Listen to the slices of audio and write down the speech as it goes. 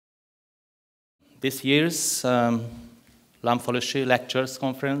This year's Lamfalussy Lectures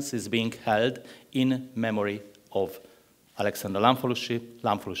Conference is being held in memory of Alexander Lamfalussy,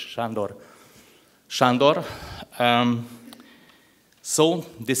 Lamfalussy Sándor. So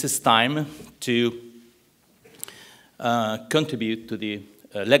this is time to contribute to the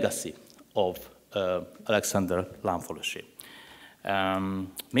legacy of Alexander Lamfalussy.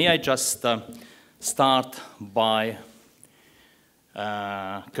 May I just start by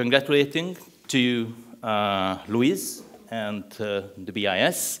congratulating to Louise and the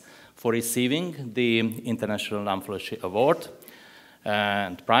BIS for receiving the International Lamfalussy Award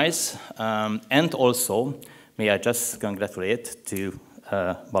and prize, and also may I just congratulate to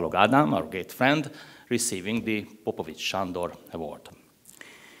Balogh Ádám, our great friend, receiving the Popovics Sándor Award.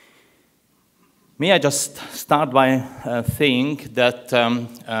 May I just start by saying that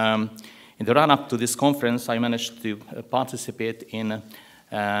in the run-up to this conference, I managed to participate in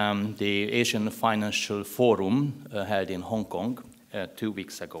the Asian Financial Forum held in Hong Kong 2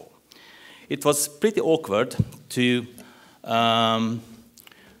 weeks ago. It was pretty awkward to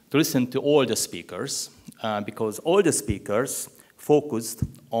listen to all the speakers because all the speakers focused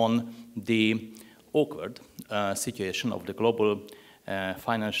on the awkward situation of the global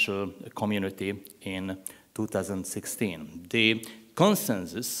financial community in 2016. The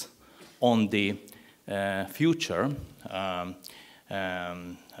consensus on the future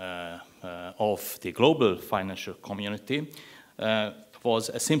of the global financial community was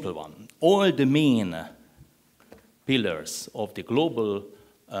a simple one. All the main pillars of the global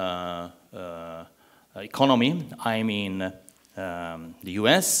economy, I mean the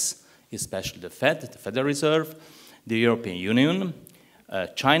US, especially the Fed, the Federal Reserve, the European Union,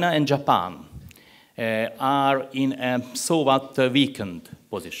 China and Japan are in a somewhat weakened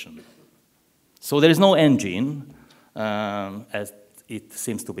position. So there is no engine, as it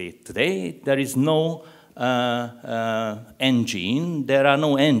seems to be today. There is no engine, there are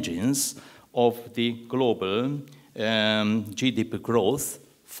no engines of the global GDP growth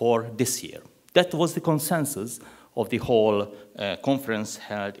for this year. That was the consensus of the whole conference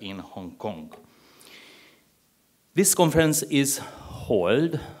held in Hong Kong. This conference is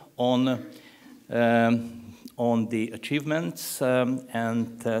held on the achievements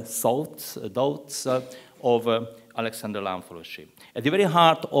and thoughts of Alexander Lamfalussy. At the very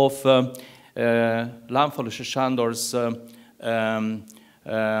heart of Lamfalussy Sándor's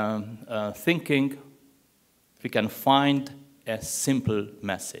thinking, we can find a simple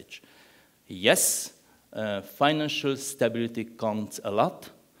message. Yes, financial stability counts a lot.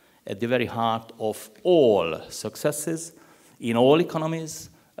 At the very heart of all successes in all economies,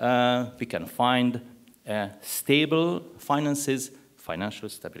 we can find stable finances, financial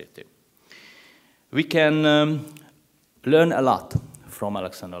stability. We can learn a lot from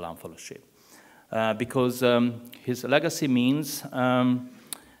Alexander Lamfalussy because his legacy means a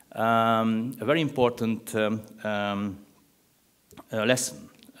very important lesson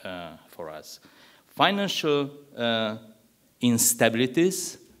for us. Financial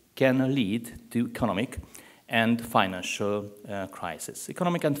instabilities can lead to economic and financial crisis.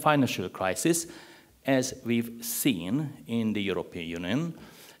 Economic and financial crisis, as we've seen in the European Union,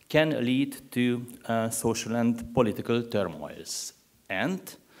 can lead to social and political turmoils. And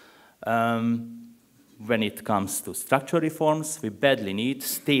when it comes to structural reforms, we badly need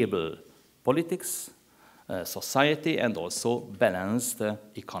stable politics, society, and also balanced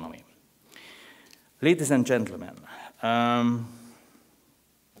economy. Ladies and gentlemen,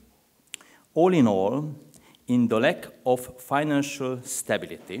 all in all, in the lack of financial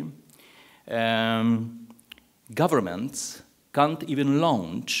stability, governments can't even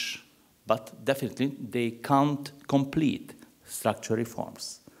launch, but definitely they can't complete structural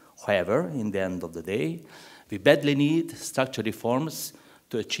reforms. However, in the end of the day, we badly need structural reforms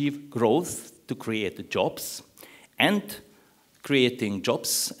to achieve growth, to create jobs, and creating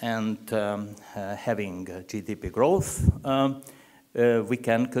jobs and having GDP growth, we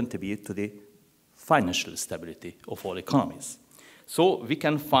can contribute to the financial stability of all economies. So we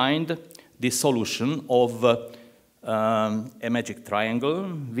can find the solution of a magic triangle.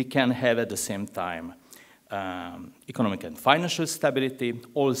 We can have at the same time economic and financial stability.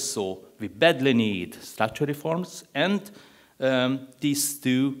 Also, we badly need structural reforms, and these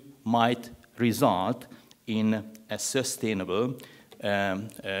two might result in a sustainable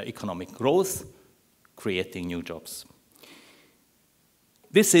economic growth, creating new jobs.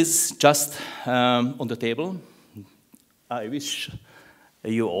 This is just on the table. I wish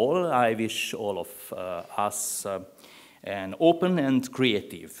all of us an open and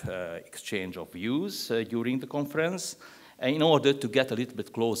creative exchange of views during the conference, in order to get a little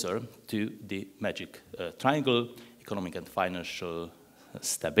bit closer to the magic triangle: economic and financial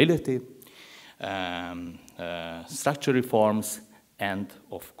stability, structural reforms, and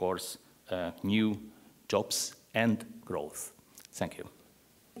of course, new jobs and growth. Thank you.